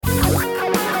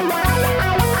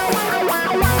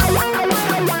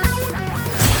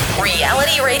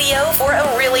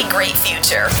great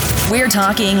future. We're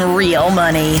talking real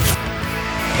money.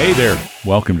 Hey there.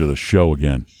 Welcome to the show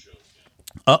again.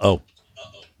 Uh-oh.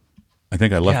 I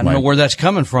think I left I don't know where that's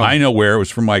coming from. I know where. It was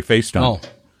from my FaceTime.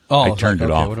 Oh, I turned it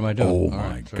off. What am I doing? Oh,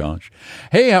 my gosh.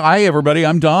 Hey, hi, everybody.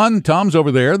 I'm Don. Tom's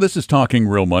over there. This is Talking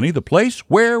Real Money, the place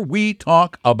where we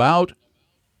talk about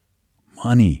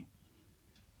money.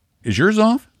 Is yours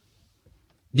off?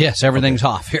 Yes, everything's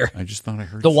off here. I just thought I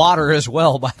heard the water as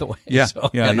well, by the way. Yeah, so,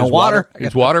 yeah. no water.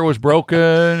 His water was broken.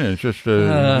 It's just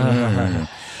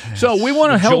so we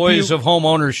want to help joys you. of home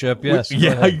ownership. Yes.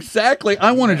 Yeah, exactly.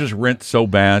 I want to just rent so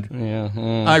bad. Yeah.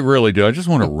 I really do. I just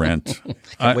want to rent.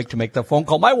 Can't wait to make the phone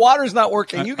call. My water's not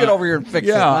working. You get over here and fix it.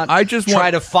 Yeah, I just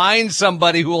try to find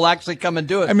somebody who will actually come and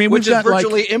do it. I mean, which is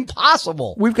virtually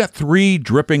impossible. We've got 3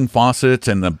 dripping faucets,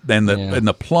 and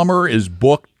the plumber is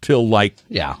booked till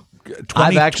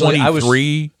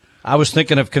 2023. I was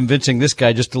thinking of convincing this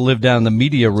guy just to live down in the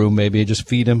media room, maybe just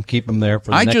feed him, keep him there for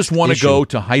the next just want to issue. go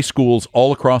to high schools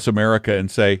all across America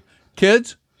and say,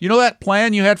 kids, you know that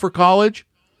plan you had for college?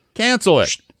 Cancel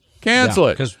it. Cancel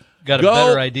it. Because got a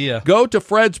better idea. Go to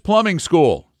Fred's plumbing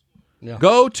school. Yeah.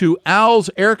 Go to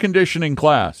Al's air conditioning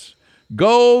class.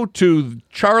 Go to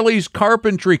Charlie's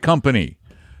carpentry company.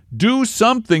 Do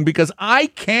something because I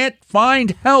can't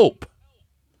find help.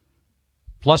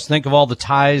 Plus, think of all the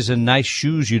ties and nice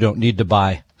shoes you don't need to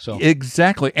buy. So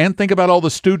exactly. And think about all the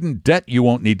student debt you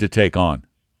won't need to take on.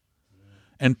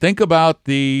 And think about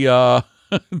the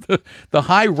the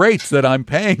high rates that I'm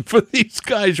paying for these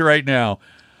guys right now.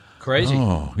 Crazy.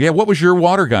 Oh, yeah. What was your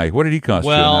water guy? What did he cost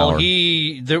you an hour?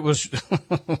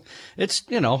 it's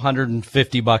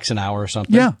 $150 an hour or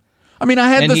something. Yeah. I mean,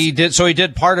 he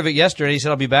did part of it yesterday. He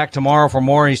said, I'll be back tomorrow for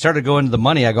more. And he started going into the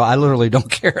money. I go, I literally don't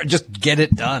care. Just get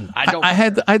it done. I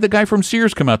had the guy from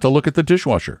Sears come out to look at the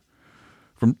dishwasher.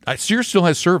 Sears still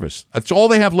has service. That's all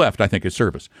they have left, I think, is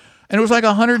service. And it was like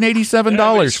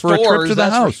 $187 for a trip to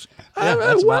the house.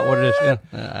 That's about what it is.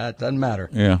 Yeah. It doesn't matter.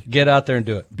 Yeah. Get out there and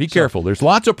do it. Be careful. There's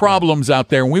lots of problems out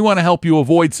there, and we want to help you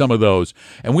avoid some of those.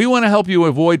 And we want to help you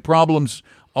avoid problems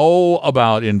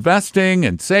about investing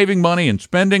and saving money and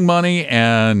spending money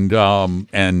and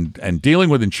dealing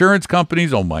with insurance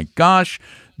companies. Oh my gosh,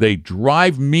 they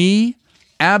drive me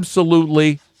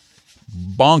absolutely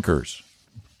bonkers,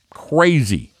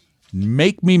 crazy,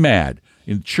 make me mad.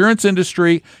 Insurance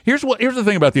industry. Here's the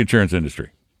thing about the insurance industry.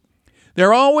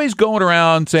 They're always going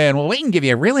around saying, "Well, we can give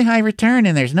you a really high return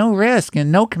and there's no risk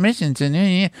and no commissions,"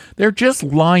 and they're just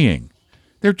lying.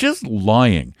 They're just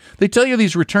lying. They tell you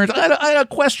these returns. I had a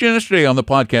question yesterday on the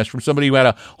podcast from somebody who had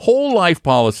a whole life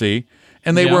policy,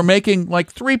 and they were making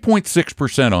like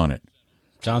 3.6% on it.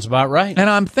 Sounds about right. And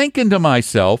I'm thinking to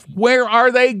myself, where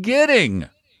are they getting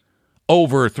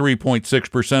over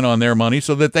 3.6% on their money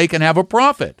so that they can have a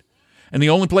profit? And the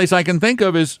only place I can think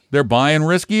of is they're buying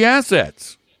risky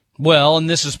assets. Well, and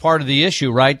this is part of the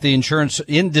issue, right? The insurance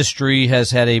industry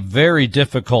has had a very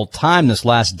difficult time this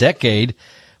last decade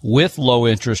with low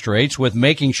interest rates, with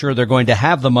making sure they're going to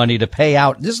have the money to pay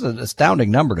out. This is an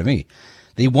astounding number to me.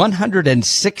 The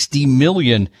 160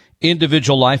 million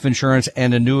individual life insurance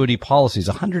and annuity policies,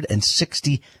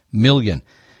 160 million.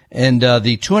 And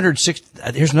the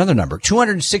 260, here's another number,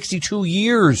 262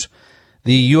 years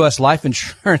the U.S. life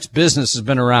insurance business has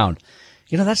been around.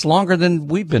 That's longer than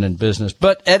we've been in business.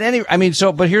 But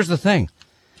but here's the thing.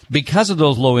 Because of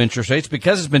those low interest rates,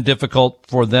 because it's been difficult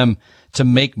for them to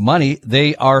make money,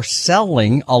 they are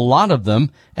selling a lot of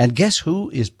them. And guess who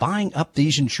is buying up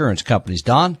these insurance companies,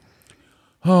 Don?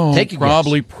 Oh,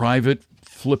 probably guess. Private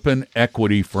flipping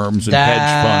equity firms and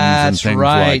hedge funds and things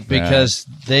like that. Because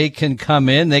they can come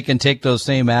in, they can take those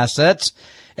same assets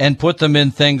and put them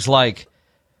in things like,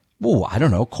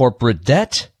 corporate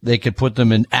debt. They could put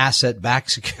them in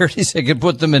asset-backed securities. They could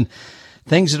put them in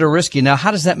things that are risky. Now,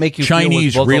 how does that make you feel?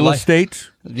 Chinese real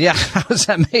estate? Yeah, how does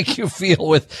that make you feel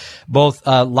with both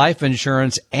life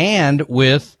insurance and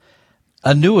with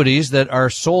annuities that are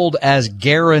sold as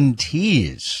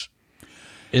guarantees?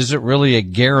 Is it really a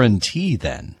guarantee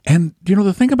then? And,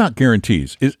 the thing about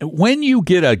guarantees is when you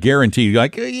get a guarantee,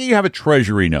 like you have a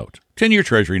treasury note, 10-year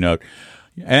treasury note,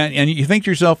 and you think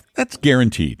to yourself, that's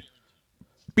guaranteed.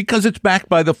 Because it's backed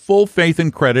by the full faith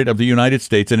and credit of the United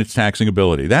States and its taxing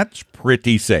ability. That's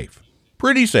pretty safe.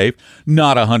 Pretty safe.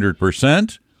 Not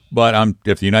 100%, but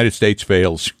if the United States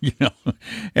fails,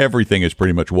 everything is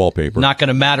pretty much wallpaper. Not going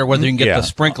to matter whether you can get the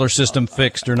sprinkler system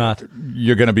fixed or not.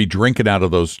 You're going to be drinking out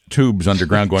of those tubes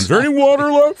underground going, is there any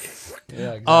water left?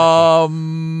 Yeah,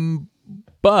 exactly.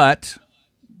 But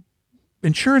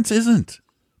insurance isn't.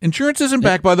 Insurance isn't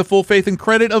backed by the full faith and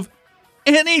credit of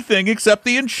anything except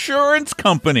the insurance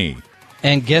company.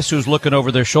 And guess who's looking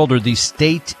over their shoulder? The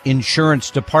state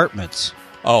insurance departments.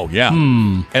 Oh, yeah.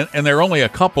 And there are only a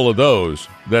couple of those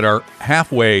that are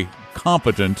halfway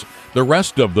competent. The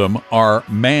rest of them are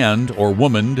manned or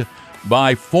womaned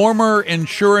by former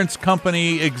insurance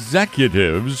company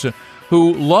executives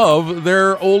who love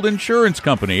their old insurance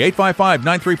company.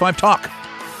 855-935-TALK.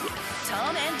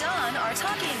 Tom and Don are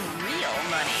talking real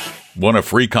money. Want a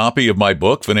free copy of my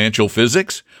book, Financial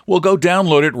Physics? Well, go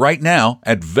download it right now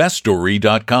at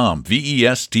vestory.com,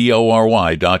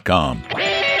 vestory.com.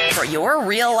 For your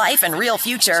real life and real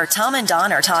future, Tom and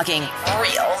Don are talking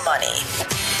real money.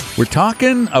 We're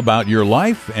talking about your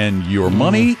life and your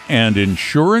money and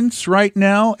insurance right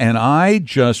now, and I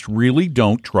just really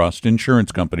don't trust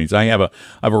insurance companies. I have a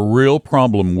real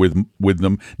problem with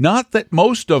them. Not that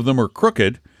most of them are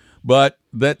crooked, but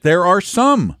that there are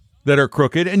some that are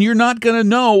crooked, and you're not going to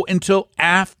know until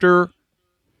after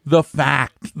the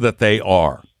fact that they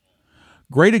are.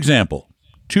 Great example.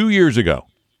 2 years ago,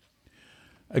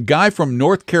 a guy from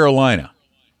North Carolina,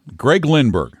 Greg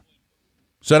Lindbergh,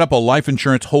 set up a life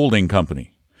insurance holding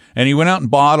company. And he went out and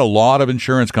bought a lot of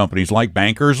insurance companies like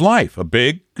Bankers Life, a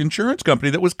big insurance company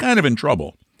that was kind of in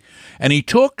trouble. And he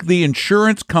took the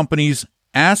insurance company's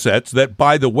assets that,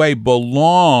 by the way,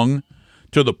 belong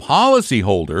to the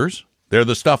policyholders. They're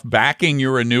the stuff backing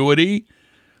your annuity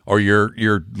or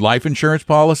your life insurance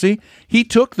policy. He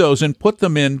took those and put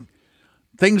them in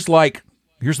things like,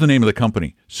 here's the name of the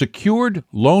company, Secured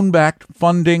Loan-Backed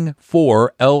Funding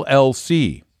for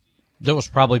LLC. That was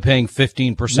probably paying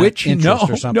 15% Which, interest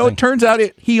or something. No, it turns out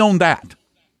he owned that.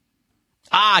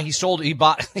 He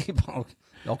bought.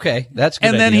 Okay, that's a good.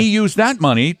 And then idea. he used that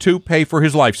money to pay for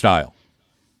his lifestyle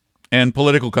and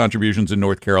political contributions in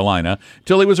North Carolina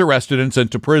till he was arrested and sent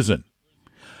to prison.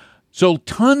 So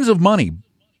tons of money,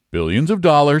 billions of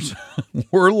dollars,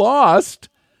 were lost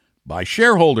by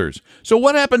shareholders. So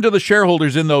what happened to the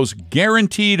shareholders in those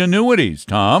guaranteed annuities,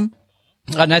 Tom?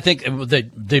 And I think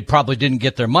they probably didn't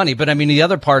get their money. But, I mean, the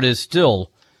other part is still,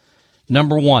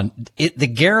 number one, the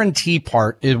guarantee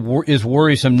part is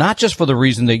worrisome, not just for the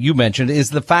reason that you mentioned, is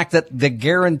the fact that the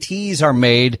guarantees are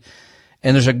made,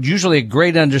 and there's usually a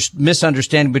great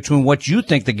misunderstanding between what you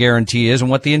think the guarantee is and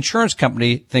what the insurance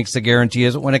company thinks the guarantee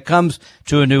is when it comes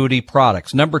to annuity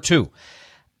products. Number two,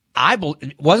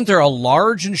 wasn't there a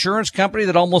large insurance company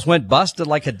that almost went busted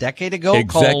like a decade ago?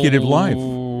 Executive Life.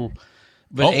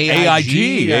 But AIG.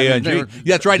 Yeah,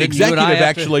 that's right. Executive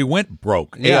actually went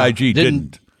broke. Yeah, AIG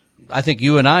didn't. I think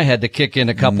you and I had to kick in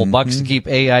a couple bucks to keep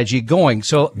AIG going.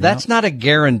 So that's not a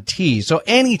guarantee. So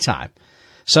anytime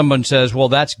someone says, well,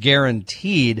 that's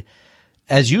guaranteed,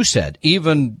 as you said,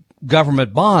 even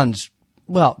government bonds,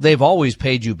 well, they've always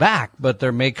paid you back, but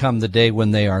there may come the day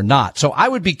when they are not. So I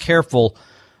would be careful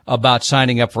about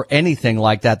signing up for anything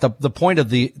like that. The point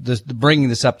of the bringing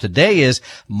this up today is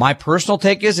my personal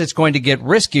take is it's going to get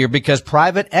riskier because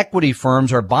private equity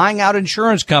firms are buying out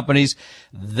insurance companies.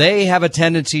 They have a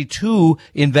tendency to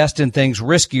invest in things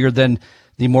riskier than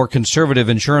the more conservative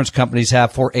insurance companies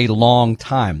have for a long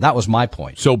time. That was my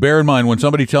point. So bear in mind, when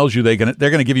somebody tells you they're going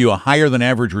to give you a higher than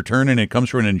average return and it comes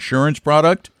from an insurance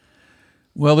product,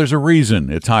 well, there's a reason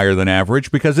it's higher than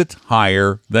average, because it's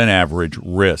higher than average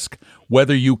risk.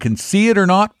 Whether you can see it or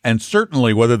not, and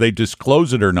certainly whether they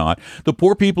disclose it or not, the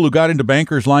poor people who got into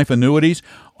Bankers Life annuities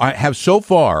have so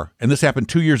far, and this happened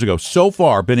 2 years ago, so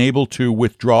far been able to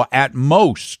withdraw at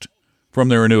most from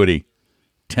their annuity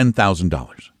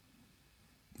 $10,000,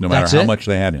 no matter how much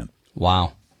they had in.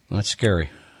 Wow, that's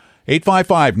scary.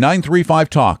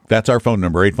 855-935-TALK. That's our phone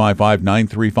number,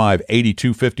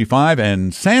 855-935-8255.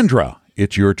 And Sandra,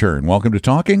 it's your turn. Welcome to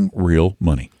Talking Real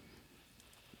Money.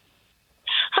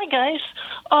 Hi, guys.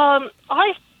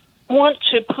 I want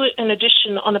to put an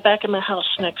addition on the back of my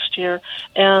house next year,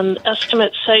 and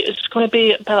estimates say it's going to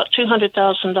be about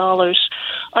 $200,000.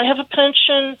 I have a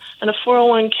pension and a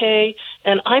 401k,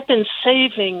 and I've been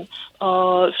saving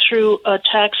through a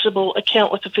taxable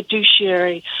account with a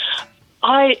fiduciary.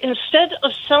 Instead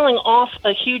of selling off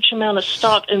a huge amount of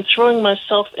stock and throwing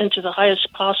myself into the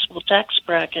highest possible tax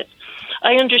bracket,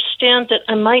 I understand that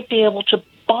I might be able to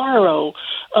borrow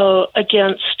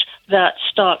against that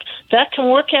stock. That can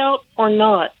work out or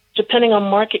not, depending on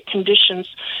market conditions.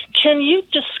 Can you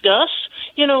discuss,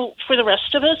 for the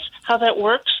rest of us, how that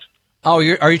works? Oh,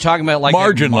 are you talking about like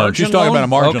margin loan? She's talking about a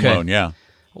margin okay. loan, yeah.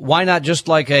 Why not just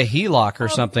like a HELOC or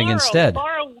something instead?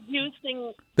 Borrow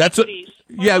using That's equities.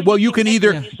 Yeah, well, you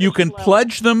can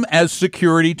pledge them as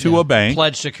security to a bank.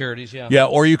 Pledge securities, yeah. Yeah,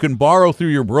 or you can borrow through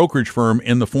your brokerage firm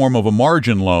in the form of a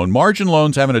margin loan. Margin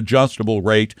loans have an adjustable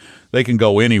rate. They can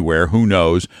go anywhere, who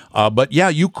knows. But yeah,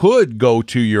 you could go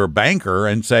to your banker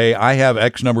and say, I have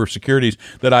X number of securities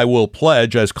that I will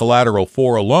pledge as collateral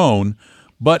for a loan.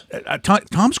 But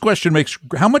Tom's question makes,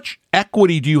 how much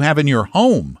equity do you have in your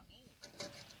home?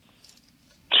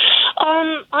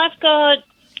 I've got,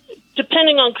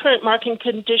 depending on current market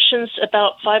conditions,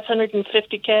 about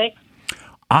 $550K.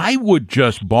 I would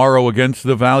just borrow against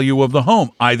the value of the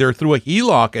home, either through a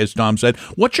HELOC, as Tom said.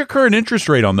 What's your current interest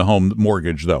rate on the home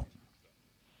mortgage, though?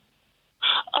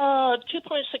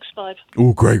 2.65.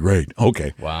 Ooh, great rate.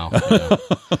 Okay. Wow. Yeah.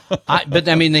 But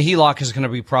I mean, the HELOC is going to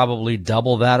be probably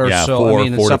double that or so. Four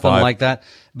it's to something five. like that.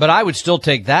 But I would still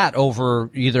take that over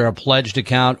either a pledged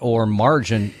account or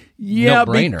margin. Yeah,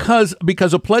 no-brainer.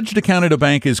 because a pledged account at a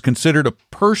bank is considered a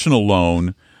personal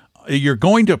loan. You're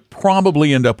going to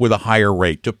probably end up with a higher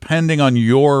rate, depending on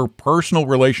your personal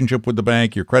relationship with the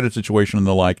bank, your credit situation, and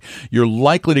the like. You're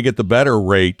likely to get the better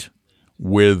rate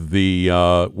with the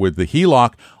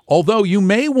HELOC, although you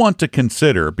may want to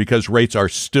consider, because rates are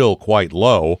still quite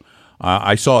low.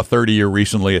 I saw a 30-year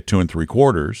recently at 2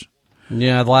 3/4.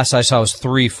 Yeah, the last I saw was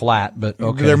 3 flat, but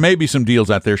okay. There may be some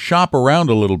deals out there. Shop around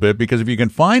a little bit, because if you can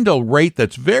find a rate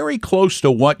that's very close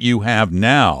to what you have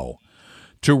now,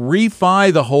 to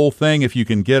refi the whole thing, if you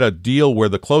can get a deal where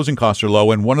the closing costs are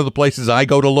low, and one of the places I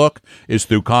go to look is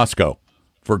through Costco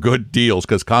for good deals,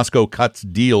 because Costco cuts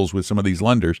deals with some of these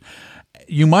lenders.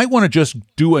 You might want to just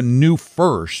do a new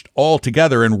first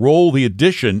altogether and roll the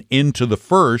addition into the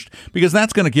first, because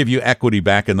that's going to give you equity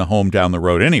back in the home down the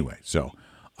road anyway. So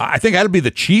I think that'd be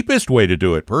the cheapest way to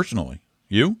do it personally.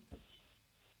 You?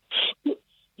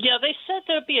 Yeah, they said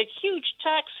there'd be a huge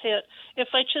tax hit if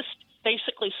I just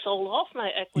basically sold off my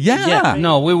equity. Yeah.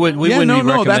 No, we wouldn't be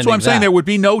recommending that's what I'm saying. that. There would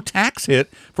be no tax hit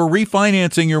for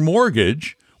refinancing your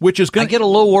mortgage, which is going I get a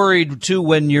little worried, too,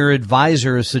 when your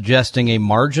advisor is suggesting a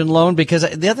margin loan, because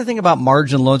the other thing about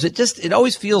margin loans, it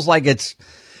always feels like it's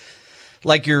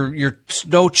like your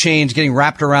snow chains getting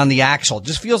wrapped around the axle. It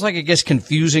just feels like it gets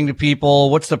confusing to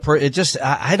people.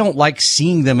 I don't like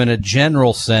seeing them in a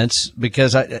general sense,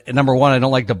 because number one, I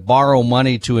don't like to borrow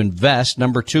money to invest.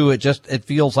 Number two, it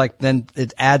feels like then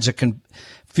it adds a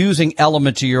confusing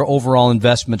element to your overall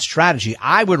investment strategy.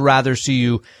 I would rather see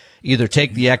you either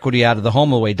take the equity out of the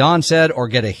home the way Don said, or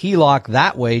get a HELOC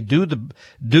that way, do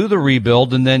the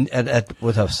rebuild, and then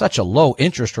with such a low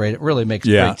interest rate, it really makes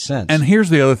great sense. And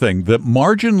here's the other thing. The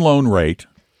margin loan rate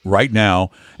right now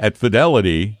at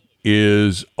Fidelity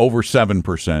is over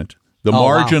 7%. The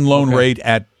margin loan rate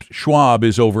at Schwab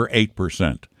is over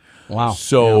 8%. Wow.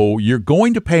 So you're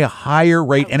going to pay a higher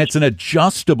rate, and it's an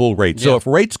adjustable rate. So if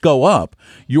rates go up,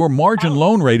 your margin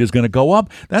loan rate is going to go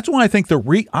up. That's why I think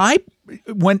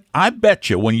I bet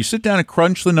you when you sit down and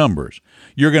crunch the numbers,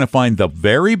 you're going to find the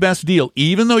very best deal,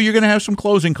 even though you're going to have some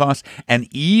closing costs, and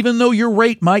even though your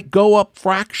rate might go up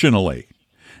fractionally,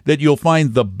 that you'll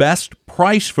find the best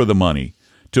price for the money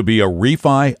to be a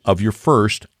refi of your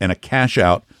first and a cash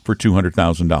out for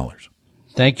 $200,000.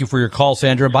 Thank you for your call,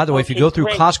 Sandra. By the way, if you go through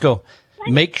Costco,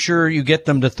 make sure you get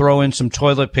them to throw in some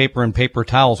toilet paper and paper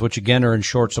towels, which again are in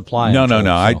short supply. No.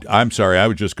 I'm sorry. I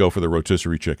would just go for the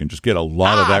rotisserie chicken. Just get a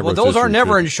lot of that. Well, those are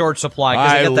never in short supply,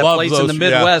 because they got that place in the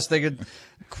Midwest. They could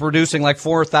producing like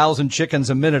 4,000 chickens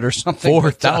a minute or something.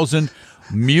 4,000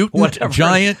 mutant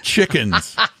giant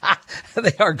chickens.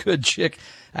 They are good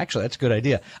Actually, that's a good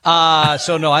idea.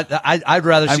 So no, I'd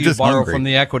rather see you borrow from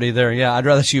the equity there. Yeah, I'd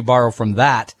rather see you borrow from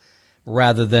that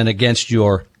rather than against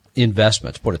your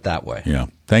investments, put it that way. Yeah.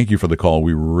 Thank you for the call.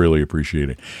 We really appreciate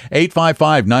it.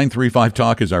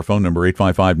 855-935-TALK is our phone number,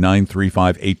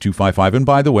 855-935-8255. And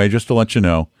by the way, just to let you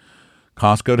know,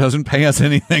 Costco doesn't pay us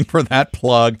anything for that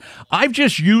plug. I've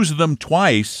just used them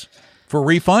twice for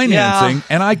refinancing,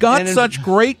 and I got such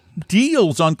great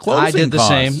deals on closing costs. I did the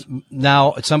same.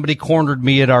 Now, somebody cornered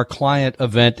me at our client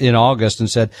event in August and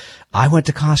said, I went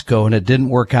to Costco and it didn't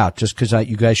work out, just because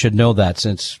you guys should know that,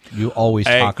 since you always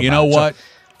talk about it. You know what?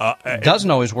 It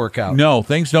doesn't always work out. No,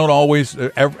 things don't always.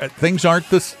 Things aren't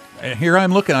this. Here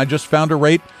I'm looking. I just found a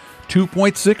rate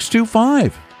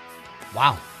 2.625.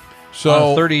 Wow.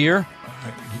 So 30-year?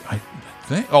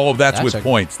 That's with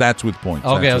points. That's with points.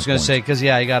 Okay, I was going to say, because, you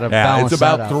got to balance it's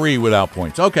about that out. 3 without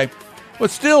points. Okay. But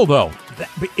still, though,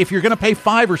 if you're going to pay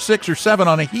 5 or 6 or 7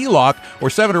 on a HELOC, or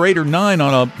 7 or 8 or 9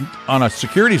 on a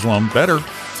securities loan, better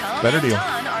Tom deal. and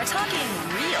Don are talking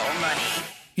real money.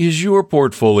 Is your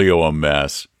portfolio a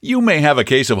mess? You may have a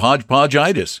case of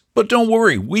hodgepodgeitis, but don't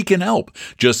worry, we can help.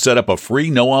 Just set up a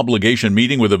free, no-obligation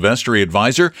meeting with a Vestory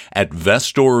advisor at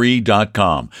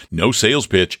Vestory.com. No sales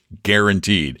pitch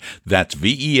guaranteed. That's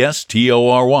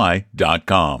Vestory.com.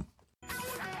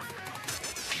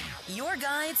 Your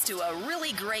guides to a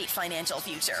really great financial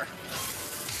future.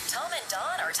 Tom and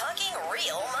Don are talking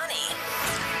real money.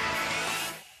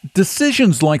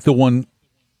 Decisions like the one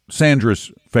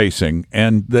Sandra's facing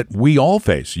and that we all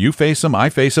face. You face them, I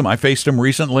face them. I faced them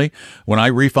recently when I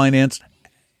refinanced.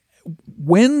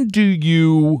 When do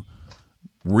you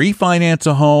refinance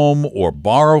a home or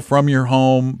borrow from your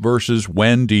home versus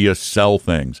when do you sell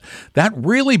things? That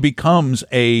really becomes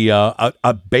a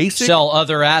basic Sell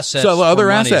other assets.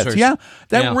 Yeah.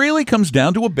 That really comes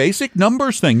down to a basic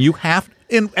numbers thing. You have,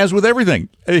 as with everything,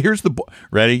 here's the,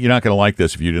 ready? You're not going to like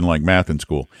this if you didn't like math in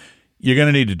school. You're going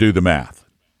to need to do the math.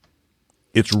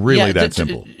 It's really that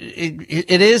simple.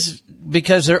 It is,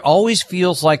 because there always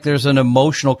feels like there's an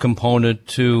emotional component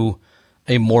to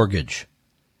a mortgage.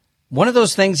 One of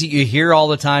those things that you hear all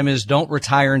the time is don't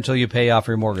retire until you pay off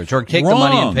your mortgage, or take the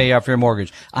money and pay off your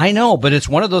mortgage. I know, but it's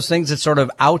one of those things that's sort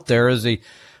of out there as a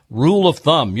rule of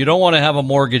thumb. You don't want to have a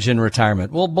mortgage in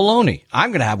retirement. Well, baloney.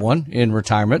 I'm going to have one in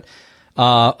retirement.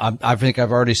 I think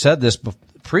I've already said this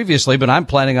previously, but I'm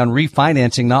planning on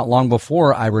refinancing not long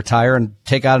before I retire and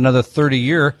take out another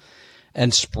 30-year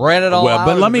and spread it all out.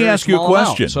 But let me ask you a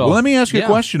question. Let me ask you a Yeah.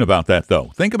 question about that,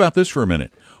 though. Think about this for a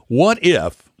minute. What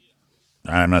if,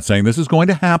 I'm not saying this is going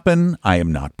to happen, I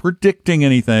am not predicting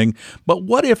anything, but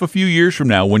what if a few years from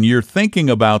now, when you're thinking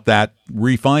about that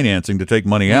refinancing to take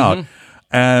money out,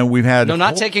 and we've had... No,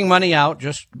 not taking money out,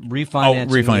 just refinancing.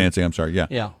 Oh, refinancing, I'm sorry, yeah.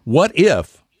 Yeah. What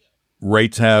if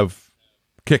rates have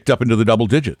kicked up into the double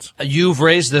digits? You've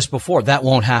raised this before. That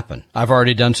won't happen. I've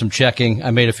already done some checking. I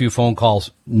made a few phone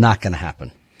calls. Not going to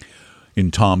happen.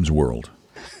 In Tom's world.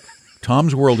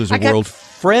 Tom's world is a world...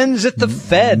 friends at the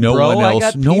Fed, no bro. one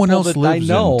else lives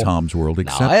in Tom's world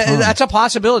except Tom. That's a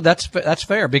possibility. That's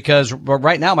fair, because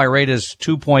right now my rate is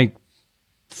 2.4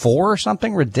 or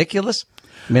something ridiculous.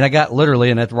 I mean, I got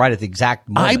literally right at the exact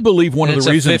moment. I believe one of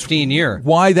the reasons 15-year.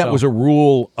 why that was a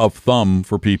rule of thumb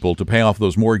for people to pay off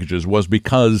those mortgages was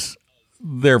because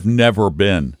there've never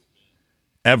been,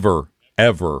 ever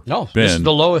No, this is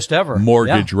the lowest ever.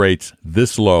 mortgage rates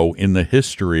this low in the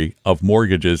history of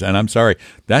mortgages. And I'm sorry,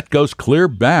 that goes clear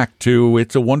back to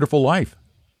It's a Wonderful Life,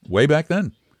 way back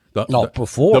then.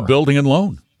 Before. The building and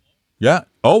loan. Yeah.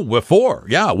 Oh, before.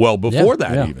 Yeah. Well, before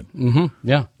that even. Mm-hmm.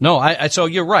 Yeah. No, so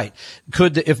you're right.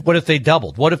 What if they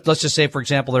doubled? What if, let's just say, for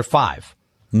example, they're 5?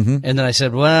 Mm-hmm. And then I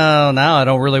said, well, now I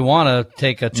don't really want to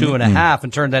take a 2.5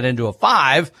 and turn that into a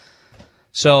 5.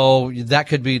 So that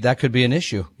could be an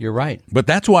issue. You're right. But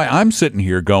that's why I'm sitting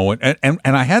here going, and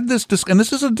I had this, and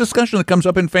this is a discussion that comes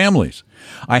up in families.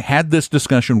 I had this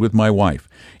discussion with my wife,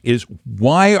 is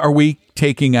why are we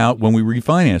taking out, when we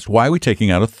refinance, why are we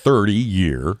taking out a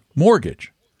 30-year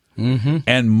mortgage? Mm-hmm.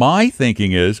 And my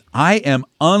thinking is, I am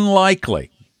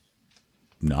unlikely,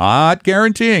 not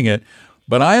guaranteeing it,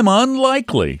 but I am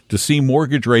unlikely to see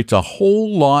mortgage rates a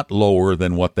whole lot lower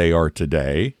than what they are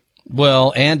today.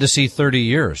 Well, and to see 30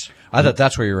 years. I thought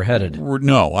that's where you were headed.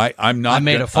 No, I'm not. I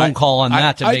made a phone call on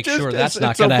that to make sure that's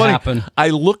not going to happen. I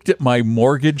looked at my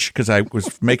mortgage because I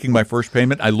was making my first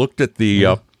payment. I looked at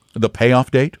the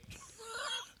payoff date.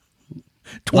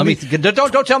 Don't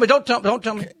tell me. Don't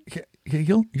tell me.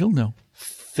 You'll know.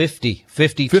 50,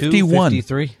 52, 51,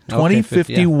 53.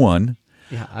 2051.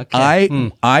 Yeah.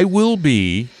 Okay. I will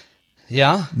be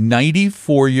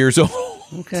 94 years old.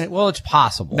 Okay. Well, it's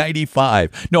possible.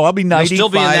 95. No, I'll be 95 years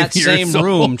old. You'll still be in that same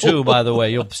room, too, by the way.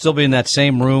 You'll still be in that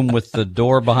same room with the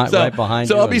door right behind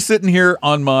you. So I'll be sitting here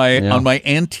on my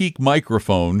antique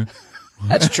microphone.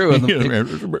 That's true.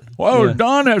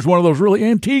 Don has one of those really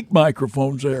antique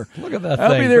microphones there. Look at that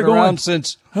I'll thing. be there Been around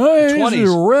since hey, the 20s. This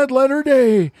is a red letter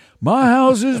day. My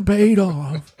house is paid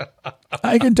off.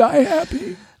 I can die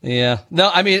happy. Yeah. No,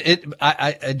 I mean,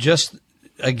 I just,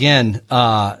 again,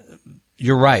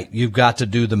 you're right. You've got to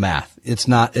do the math. It's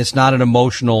not an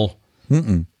emotional,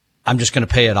 I'm just going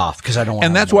to pay it off because I don't want to.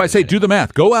 And that's why I say do the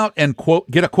math. Go out and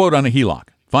get a quote on a HELOC.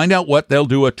 Find out what they'll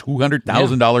do, a $200,000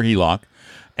 HELOC.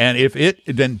 And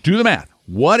then do the math.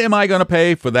 What am I going to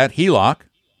pay for that HELOC?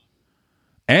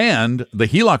 And the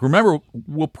HELOC, remember,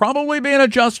 will probably be an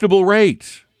adjustable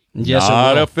rate. Yes,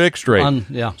 not a fixed rate.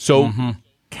 So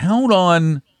count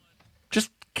on, just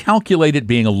calculate it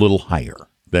being a little higher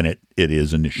than it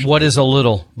is initially. What is a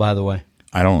little, by the way?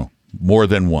 I don't know. More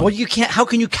than one. Well, you can't. How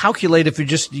can you calculate if you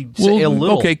say a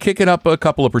little? Okay, kick it up a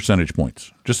couple of percentage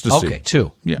points just to see. Okay,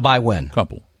 2. Yeah. By when?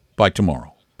 Couple. By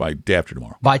tomorrow. by day after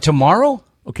tomorrow. By tomorrow?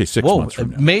 Okay, 6 Whoa, months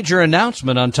from now. Major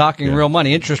announcement on Talking Real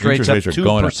Money. Interest rates up are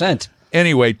going up. 2%.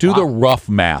 Anyway, do the rough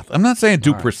math. I'm not saying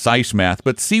do precise math,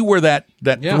 but see where that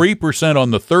 3%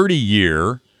 on the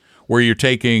 30-year, where you're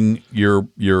taking your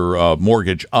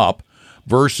mortgage up,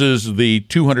 versus the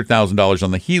 $200,000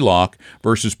 on the HELOC,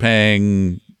 versus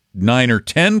paying 9 or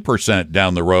 10%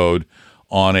 down the road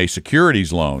on a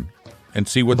securities loan, and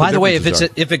see what. By the way, if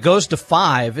differences it goes to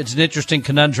 5, it's an interesting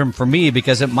conundrum for me,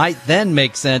 because it might then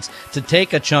make sense to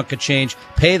take a chunk of change,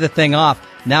 pay the thing off.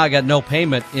 Now I got no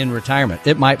payment in retirement.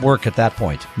 It might work at that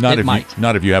point. Not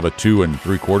if you have a 2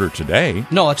 3/4 today.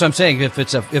 No, that's what I'm saying. If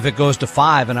it goes to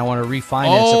 5 and I want to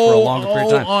refinance it for a longer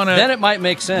period of time, then it might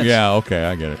make sense. Yeah, okay,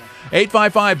 I get it.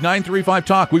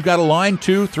 855-935-TALK. We've got a line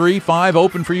 235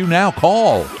 open for you now.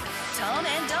 Call. Tom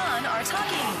and Don are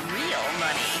talking real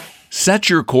money. Set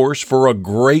your course for a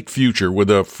great future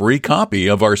with a free copy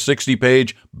of our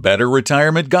 60-page Better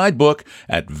Retirement Guidebook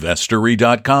at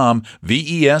vestory.com,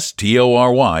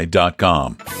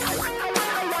 vestory.com.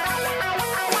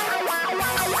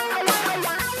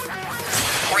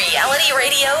 Reality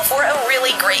radio for a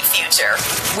really great future.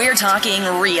 We're talking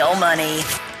real money.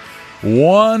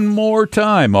 One more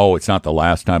time. Oh, it's not the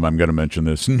last time I'm going to mention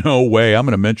this. No way. I'm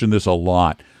going to mention this a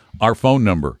lot. Our phone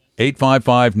number,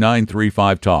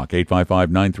 855-935-TALK,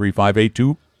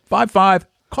 855-935-8255.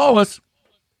 Call us.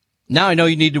 Now I know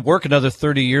you need to work another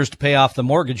 30 years to pay off the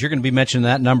mortgage. You're going to be mentioning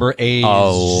that number a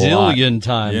zillion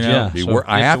times. Yeah. So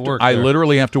I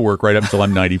literally have to work right up until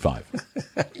I'm 95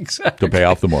 exactly. to pay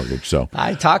off the mortgage. So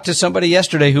I talked to somebody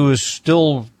yesterday who was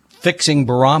still fixing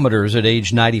barometers at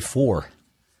age 94.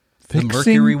 The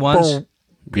mercury ones.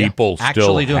 People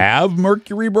still have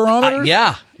mercury barometers?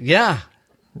 Yeah.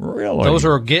 Really? Those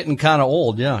are getting kind of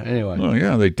old. Yeah. Anyway. Oh,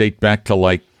 yeah. They date back to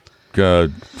like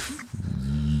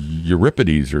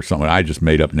Euripides or something. I just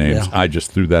made up names. Yeah. I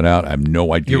just threw that out. I have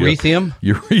no idea.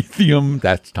 Eurythium.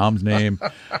 That's Tom's name.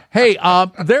 Hey,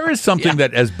 there is something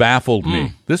that has baffled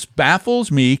me. This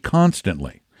baffles me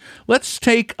constantly. Let's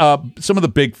take some of the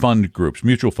big fund groups,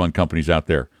 mutual fund companies out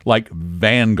there, like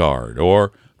Vanguard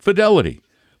or Fidelity.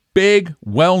 Big,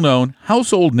 well-known,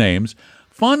 household names,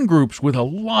 fund groups with a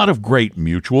lot of great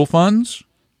mutual funds,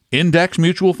 index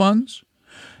mutual funds,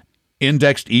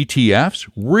 indexed ETFs,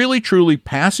 really truly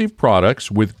passive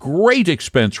products with great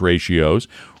expense ratios,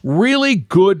 really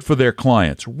good for their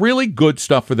clients, really good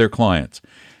stuff for their clients.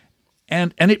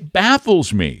 And it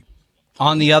baffles me.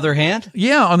 On the other hand?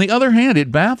 Yeah, on the other hand,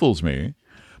 it baffles me,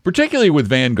 particularly with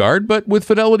Vanguard, but with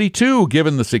Fidelity too,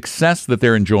 given the success that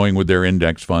they're enjoying with their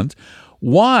index funds.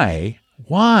 Why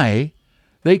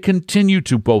they continue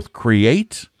to both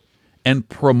create and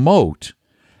promote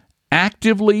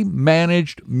actively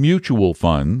managed mutual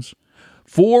funds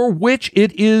for which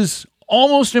it is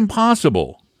almost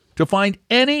impossible to find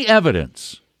any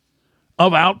evidence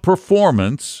of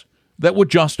outperformance that would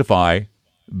justify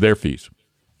their fees.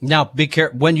 Now, be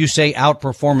careful. When you say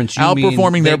outperformance, you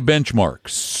outperforming mean their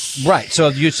benchmarks. Right. So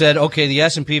if you said, okay, the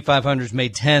S&P 500 has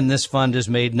made 10, this fund has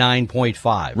made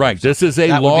 9.5. Right. This is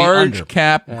a large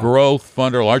cap growth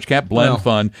fund or large cap blend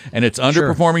fund, and it's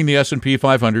underperforming the S&P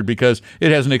 500 because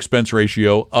it has an expense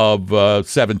ratio of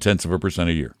 0.7%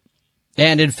 a year.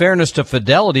 And in fairness to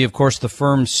Fidelity, of course, the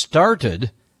firm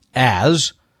started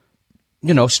as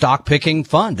stock picking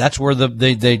fund. That's where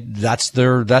that's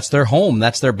their home.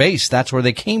 That's their base. That's where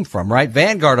they came from, right?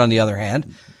 Vanguard, on the other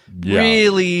hand,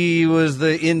 really was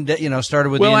started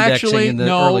with the indexing in the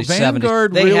early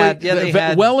Vanguard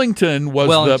 70s. Wellington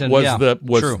was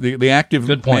the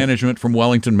active management from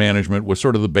Wellington Management was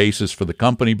sort of the basis for the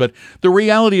company. But the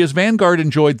reality is Vanguard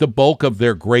enjoyed the bulk of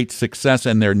their great success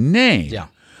and their name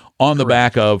on the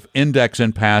back of index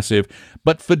and passive.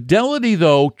 But Fidelity,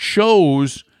 though,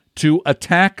 chose to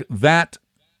attack that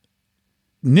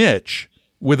niche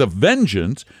with a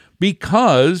vengeance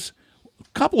because a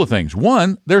couple of things.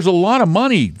 One, there's a lot of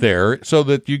money there so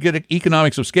that you get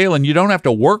economics of scale and you don't have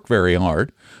to work very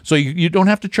hard. So you don't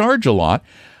have to charge a lot.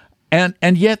 And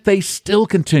yet they still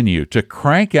continue to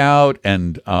crank out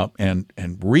and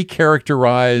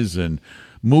recharacterize and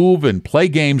move and play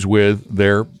games with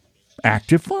their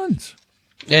active funds.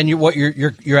 And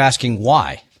you're asking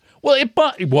why? Well,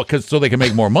 because so they can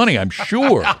make more money, I'm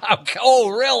sure. Oh,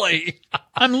 really?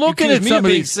 I'm looking at some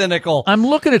of these cynical. I'm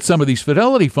looking at some of these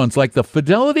Fidelity funds, like the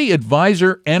Fidelity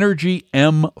Advisor Energy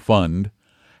M Fund,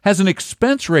 has an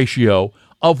expense ratio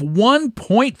of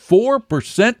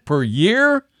 1.4% per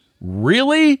year.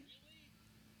 Really?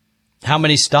 How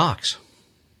many stocks?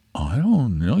 I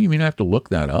don't know. You mean I have to look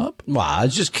that up? Well, I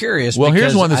was just curious. Well,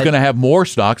 here's one that's going to have more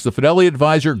stocks: the Fidelity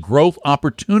Advisor Growth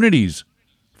Opportunities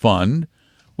Fund,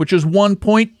 which is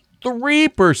 1.2%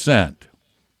 3%.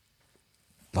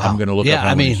 Wow. I'm going to look up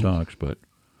how many stocks,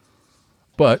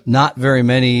 but not very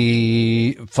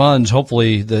many funds,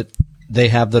 hopefully, that they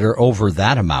have that are over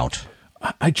that amount.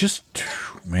 I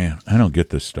don't get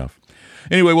this stuff.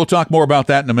 Anyway, we'll talk more about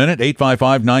that in a minute.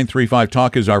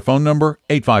 855-935-TALK is our phone number,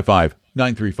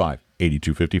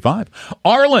 855-935-8255.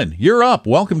 Arlen, you're up.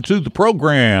 Welcome to the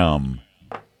program.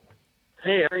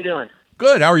 Hey, how are you doing?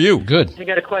 Good. How are you? Good. I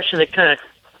got a question that kind of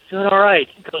doing all right.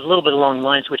 It goes a little bit along the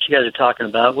lines of what you guys are talking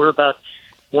about. We're about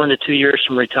 1 to 2 years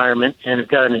from retirement, and we've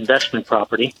got an investment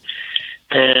property,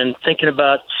 and thinking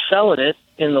about selling it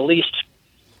in the least,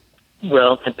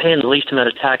 and paying the least amount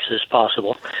of taxes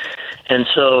possible. And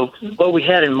so what we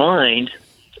had in mind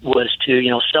was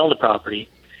to, sell the property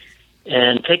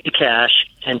and take the cash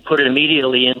and put it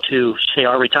immediately into, say,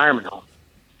 our retirement home.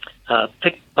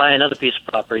 Buy another piece of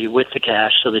property with the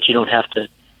cash so that you don't have to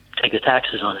take the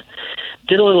taxes on it.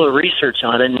 Did a little research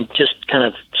on it and just kind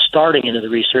of starting into the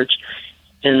research,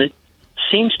 and it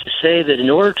seems to say that in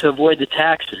order to avoid the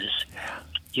taxes,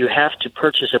 you have to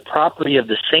purchase a property of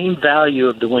the same value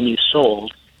of the one you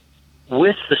sold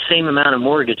with the same amount of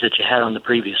mortgage that you had on the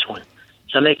previous one.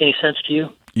 Does that make any sense to you?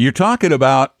 You're talking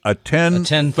about a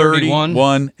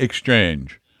 1031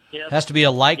 exchange. Yep. Has to be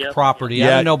a property. Yeah, I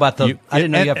didn't know about I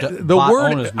didn't know you have to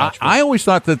own as much. I always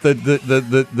thought that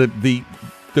the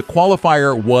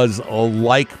qualifier was a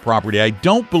like property. I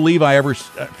don't believe I ever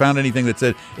found anything that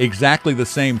said exactly the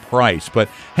same price. But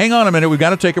hang on a minute. We've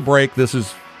got to take a break.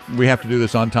 We have to do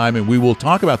this on time, and we will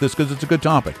talk about this because it's a good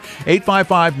topic.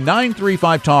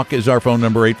 855-935-TALK is our phone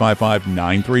number,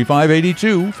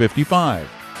 855-935-8255.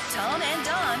 Tom and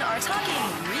Don are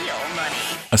talking real money.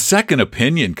 A second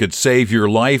opinion could save your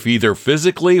life either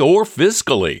physically or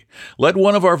fiscally. Let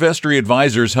one of our Vestory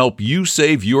advisors help you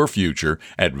save your future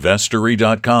at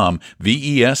Vestory.com,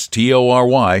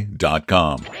 Vestory.com.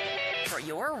 For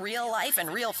your real life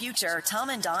and real future, Tom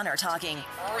and Don are talking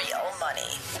real money.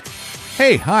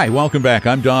 Hey, hi, welcome back.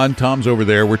 I'm Don. Tom's over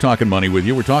there. We're talking money with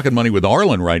you. We're talking money with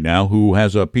Arlen right now, who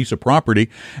has a piece of property,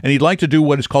 and he'd like to do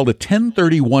what is called a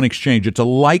 1031 exchange. It's a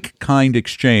like-kind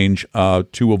exchange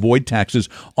to avoid taxes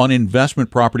on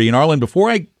investment property. And Arlen, before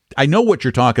I know what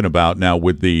you're talking about now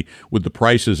with the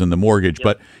prices and the mortgage,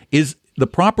 but is the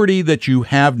property that you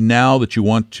have now that you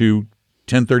want to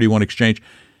 1031 exchange,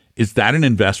 is that an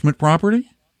investment property?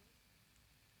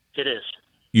 It is.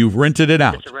 You've rented it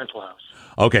out. It's a rental house.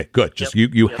 Okay, good. Just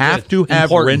you have to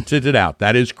have rented it out.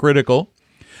 That is critical.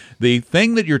 The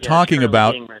thing that you're talking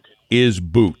about is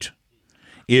boot.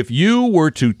 If you were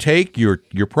to take your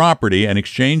property and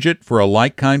exchange it for a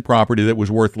like-kind property that was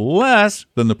worth less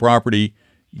than the property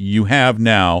you have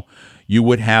now, you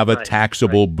would have a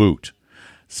taxable boot.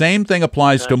 Same thing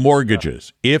applies to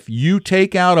mortgages. If you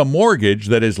take out a mortgage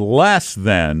that is less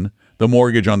than the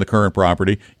mortgage on the current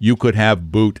property, you could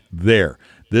have boot there.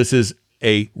 This is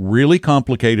a really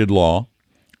complicated law,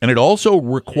 and it also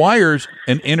requires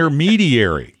an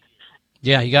intermediary.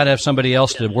 Yeah, you got to have somebody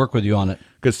else to work with you on it.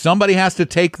 Because somebody has to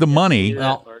take the money.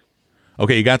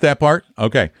 Okay, you got that part?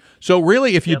 Okay. So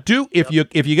really, if you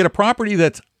get a property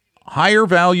that's higher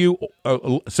value,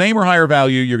 same or higher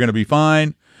value, you're going to be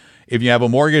fine. If you have a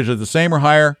mortgage that's the same or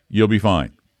higher, you'll be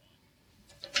fine.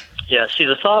 Yeah, see,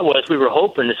 the thought was we were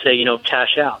hoping to say,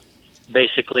 cash out.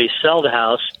 Basically sell the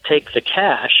house, take the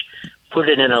cash, put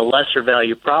it in a lesser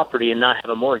value property and not have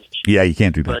a mortgage. Yeah, you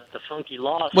can't do that. But the funky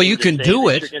law you can do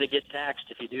it. You're going to get taxed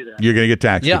if you do that. You're going to get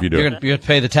taxed if you do it. You're going to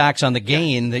pay the tax on the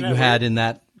gain that you had in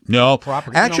that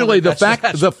property. Actually, the fact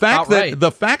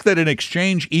that an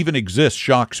exchange even exists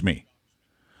shocks me.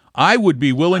 I would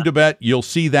be willing to bet you'll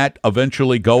see that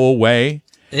eventually go away.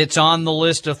 It's on the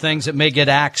list of things that may get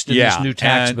axed in this new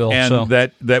tax bill. And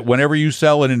that whenever you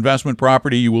sell an investment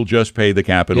property, you will just pay the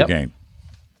capital gain.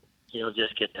 You'll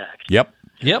just get taxed. Yep.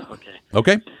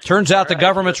 Okay. Turns out the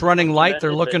government's running light.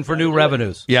 They're looking for new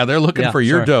revenues. Yeah, they're looking for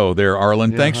your dough there,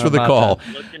 Arlen. Thanks for the call.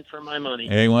 Looking for my money.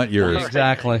 They want yours.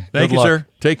 Exactly. Thank you, sir.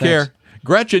 Take care.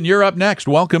 Gretchen, you're up next.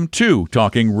 Welcome to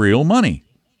Talking Real Money.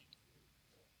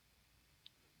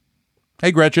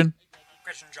 Hey, Gretchen.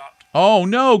 Gretchen dropped. Oh,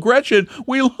 no, Gretchen.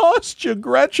 We lost you,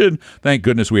 Gretchen. Thank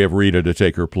goodness we have Rita to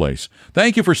take her place.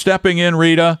 Thank you for stepping in,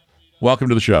 Rita. Welcome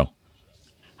to the show.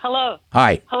 Hello.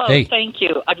 Hi. Hello. Hey. Thank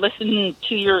you. I've listened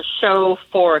to your show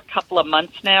for a couple of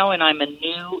months now, and I'm a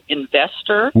new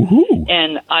investor. Woohoo.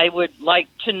 And I would like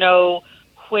to know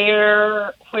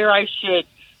where I should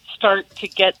start to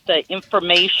get the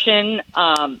information.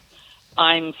 I'm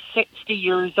 60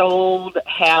 years old,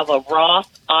 have a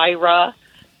Roth IRA,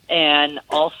 and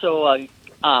also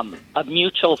a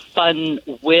mutual fund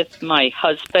with my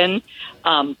husband,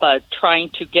 but trying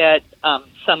to get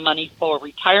some money for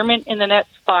retirement in the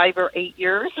next 5 or 8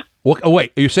 years. Well,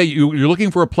 wait, you say you're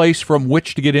looking for a place from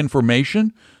which to get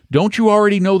information? Don't you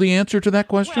already know the answer to that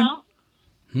question? Well,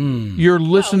 You're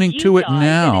listening to it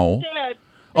now.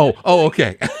 Oh,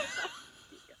 okay.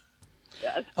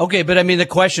 Okay, but I mean, the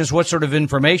question is what sort of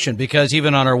information? Because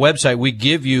even on our website, we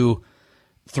give you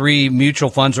 3 mutual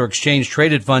funds or exchange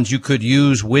traded funds you could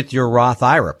use with your Roth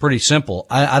IRA. Pretty simple.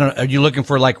 I don't. Are you looking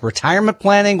for like retirement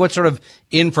planning? What sort of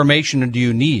information do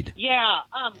you need? Yeah,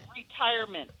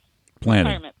 retirement.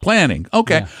 Planning.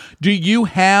 Okay. Yeah. Do you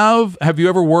have you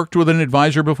ever worked with an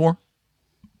advisor before?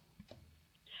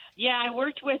 Yeah, I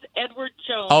worked with Edward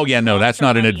Jones. Oh, yeah, no, that's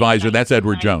not an advisor. That's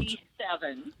Edward Jones.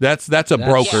 That's a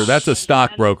broker. Yeah. That's a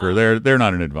stockbroker. They're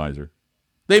not an advisor.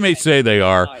 They may say they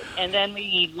are. And then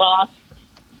we lost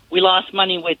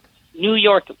money with New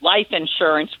York Life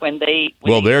Insurance when they.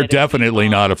 They're definitely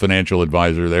not a financial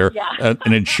advisor. They're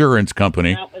an insurance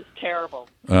company. That was terrible.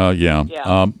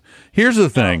 Yeah. Here's the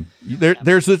thing.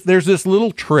 There's this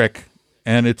little trick,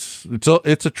 and it's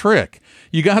a trick.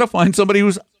 You got to find somebody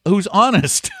who's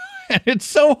honest. It's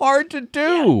so hard to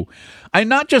do. Yeah. I'm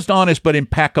not just honest, but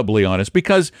impeccably honest,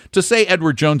 because to say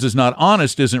Edward Jones is not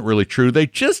honest isn't really true. They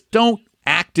just don't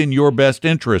act in your best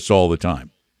interests all the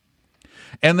time.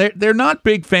 And they're not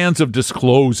big fans of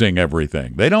disclosing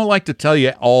everything. They don't like to tell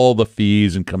you all the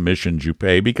fees and commissions you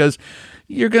pay because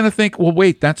you're going to think, well,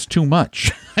 wait, that's too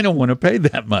much. I don't want to pay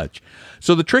that much.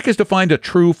 So the trick is to find a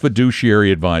true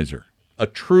fiduciary advisor. A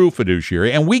true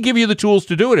fiduciary. And we give you the tools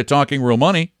to do it at Talking Real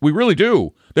Money. We really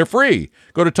do. They're free.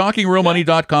 Go to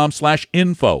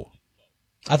talkingrealmoney.com/info.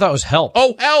 I thought it was help.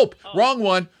 Oh, help. Wrong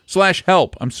one.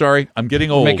 /help. I'm sorry. I'm getting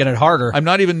old. Making it harder. I'm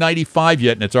not even 95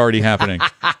 yet, and it's already happening.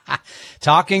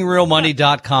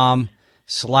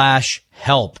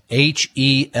 talkingrealmoney.com/help.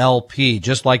 HELP.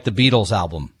 Just like the Beatles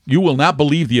album. You will not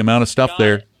believe the amount of stuff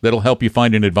there that'll help you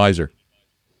find an advisor.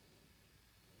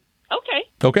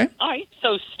 Okay. All right.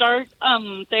 So start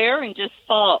there and just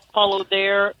follow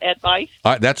their advice.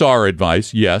 That's our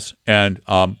advice, yes. And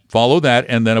follow that.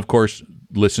 And then, of course,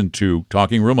 listen to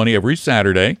Talking Real Money every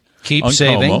Saturday. Keep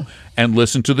saving. Como, and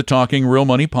listen to the Talking Real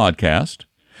Money podcast.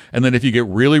 And then if you get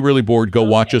really, really bored, go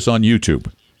watch us on YouTube.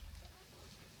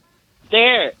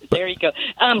 There you go.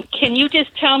 Can you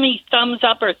just tell me thumbs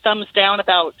up or thumbs down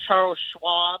about Charles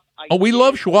Schwab? We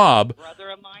love Schwab. Brother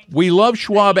of mine. We love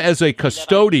Schwab as a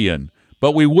custodian.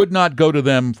 But we would not go to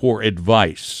them for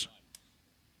advice.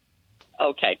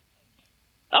 Okay.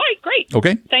 All right, great.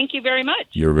 Okay. Thank you very much.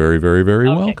 You're very, very, very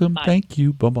welcome. Bye. Thank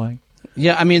you. Bye-bye.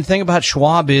 Yeah, I mean, the thing about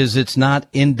Schwab is it's not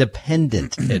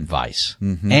independent advice.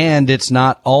 And it's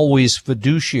not always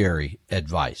fiduciary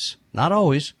advice. Not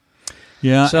always.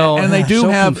 Yeah, so, and they do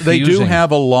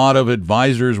have a lot of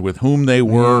advisors with whom they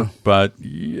work, but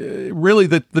really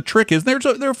the trick is there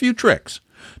are a few tricks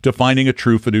to finding a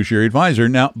true fiduciary advisor.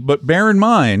 Now, but bear in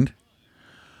mind,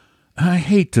 I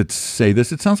hate to say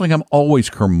this, it sounds like I'm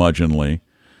always curmudgeonly,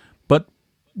 but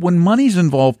when money's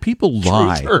involved, people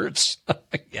lie. Truth hurts.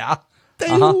 Yeah.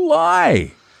 They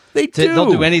lie. They do.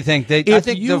 They'll do anything. I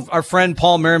think our friend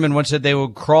Paul Merriman once said they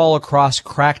would crawl across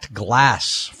cracked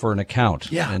glass for an account.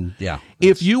 Yeah. And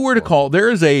if you were to call, there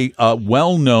is a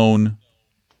well-known,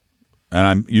 and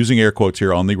I'm using air quotes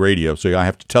here on the radio, so I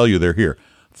have to tell you they're here,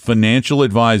 financial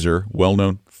advisor,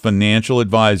 well-known financial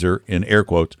advisor in air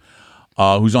quotes,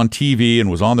 who's on TV and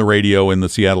was on the radio in the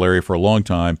Seattle area for a long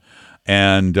time.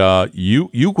 And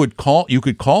you could call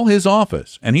his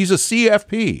office, and he's a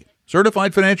CFP,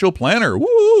 certified financial planner.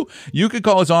 Woo! You could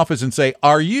call his office and say,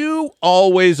 "Are you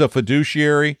always a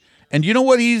fiduciary?" And you know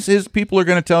what his people are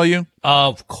going to tell you?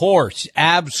 Of course,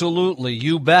 absolutely,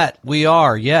 you bet we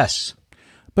are. Yes,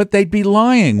 but they'd be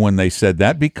lying when they said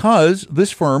that because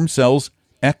this firm sells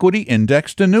equity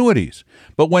indexed annuities.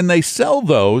 But when they sell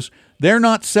those, they're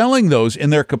not selling those in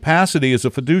their capacity as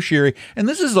a fiduciary. And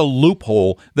this is a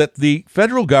loophole that the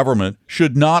federal government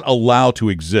should not allow to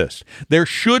exist. There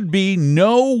should be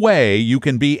no way you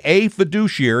can be a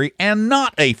fiduciary and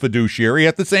not a fiduciary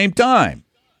at the same time.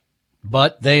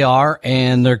 But they are,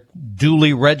 and they're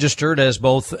duly registered as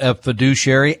both a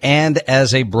fiduciary and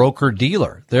as a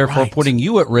broker-dealer, therefore putting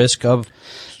you at risk of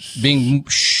being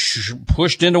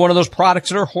pushed into one of those products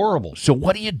that are horrible. So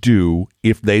what do you do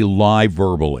if they lie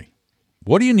verbally?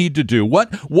 What do you need to do?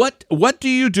 What do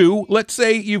you do? Let's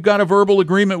say you've got a verbal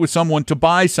agreement with someone to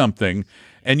buy something,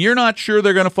 and you're not sure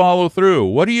they're going to follow through.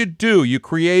 What do? You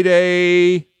create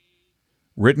a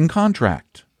written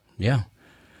contract. Yeah.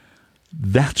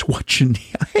 That's what you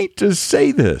need. I hate to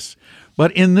say this,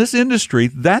 but in this industry,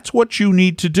 that's what you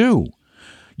need to do.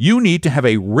 You need to have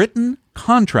a written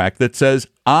contract that says,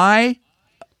 I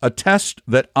attest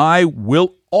that I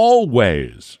will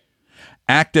always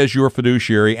act as your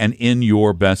fiduciary and in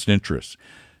your best interests.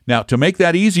 Now, to make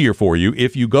that easier for you,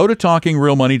 if you go to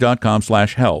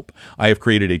talkingrealmoney.com/help, I have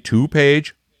created a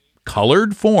 2-page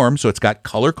colored form, so it's got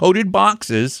color-coded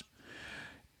boxes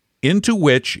into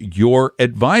which your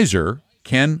advisor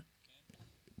can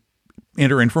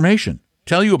enter information.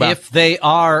 Tell you about. If they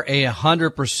are a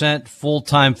 100%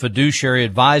 full-time fiduciary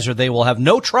advisor, they will have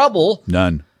no trouble.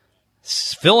 None.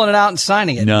 Filling it out and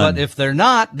signing it. None. But if they're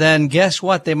not, then guess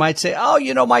what? They might say, oh,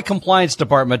 my compliance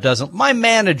department doesn't. My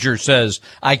manager says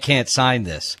I can't sign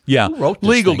this. Yeah. Who wrote this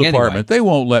Legal thing department. anyway? They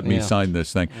won't let me sign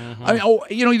this thing. I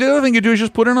mean, the other thing you do is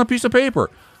just put it on a piece of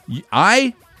paper.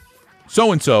 I,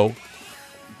 so-and-so,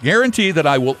 guarantee that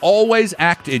I will always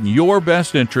act in your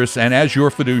best interests and as your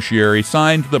fiduciary,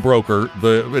 signed the broker,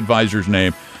 the advisor's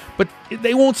name. But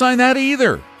they won't sign that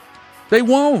either. They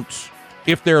won't.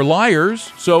 If they're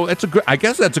liars, so I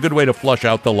guess that's a good way to flush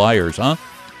out the liars, huh?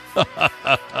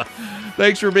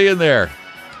 Thanks for being there.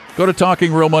 Go to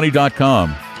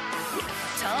talkingrealmoney.com.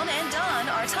 Tom and Don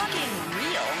are talking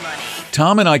real money.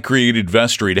 Tom and I created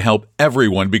Vestory to help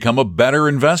everyone become a better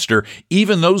investor,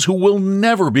 even those who will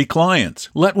never be clients.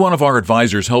 Let one of our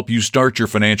advisors help you start your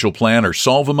financial plan or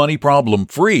solve a money problem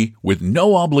free with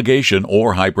no obligation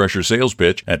or high-pressure sales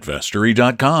pitch at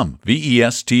Vestory.com.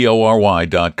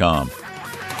 Vestory.com.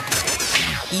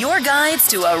 Your guides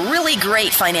to a really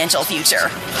great financial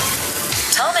future.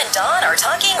 Tom and Don are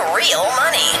talking real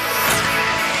money.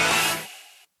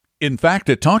 In fact,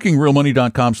 at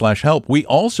talkingrealmoney.com/help, we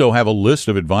also have a list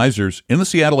of advisors in the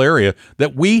Seattle area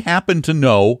that we happen to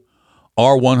know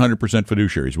are 100%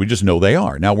 fiduciaries. We just know they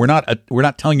are. Now, we're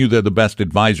not telling you they're the best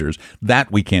advisors.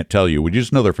 That we can't tell you. We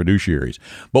just know they're fiduciaries.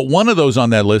 But one of those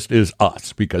on that list is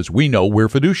us, because we know we're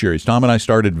fiduciaries. Tom and I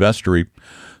started Vestory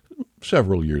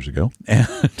several years ago and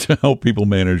to help people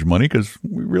manage money because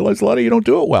we realized a lot of you don't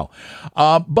do it well.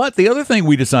 But the other thing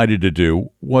we decided to do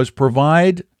was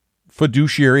provide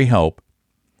fiduciary help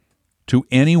to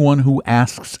anyone who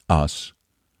asks us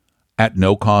at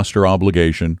no cost or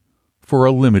obligation for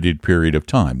a limited period of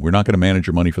time. We're not going to manage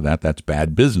your money for that. That's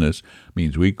bad business. It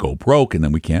means we go broke and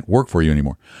then we can't work for you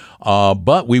anymore.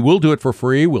 But we will do it for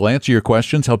free. We'll answer your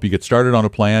questions, help you get started on a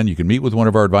plan. You can meet with one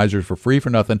of our advisors for free for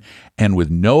nothing and with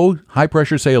no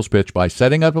high-pressure sales pitch by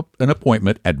setting up an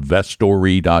appointment at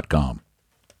Vestory.com.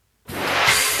 We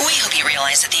hope you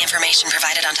realize that the information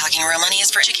provided on Talking Real Money is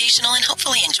for educational and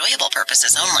hopefully enjoyable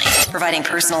purposes only. Providing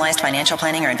personalized financial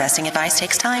planning or investing advice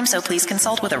takes time, so please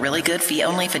consult with a really good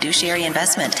fee-only fiduciary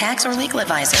investment, tax, or legal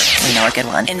advisor. We know a good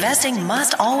one. Investing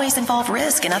must always involve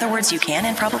risk. In other words, you can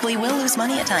and probably will lose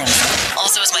money at times.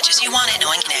 Also, as much as you want it, no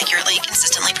one can accurately,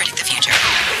 consistently predict the future.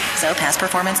 So past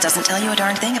performance doesn't tell you a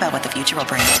darn thing about what the future will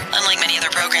bring. Unlike many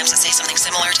other programs that say something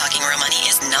similar, Talking Real Money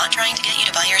is not trying to get you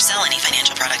to buy or sell any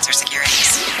financial products or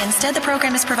securities. Instead, the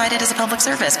program is provided as a public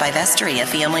service by Vestory, a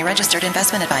fee-only registered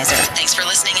investment advisor. Thanks for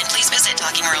listening, and please visit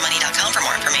talkingrealmoney.com for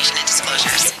more information and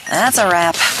disclosures. That's a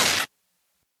wrap.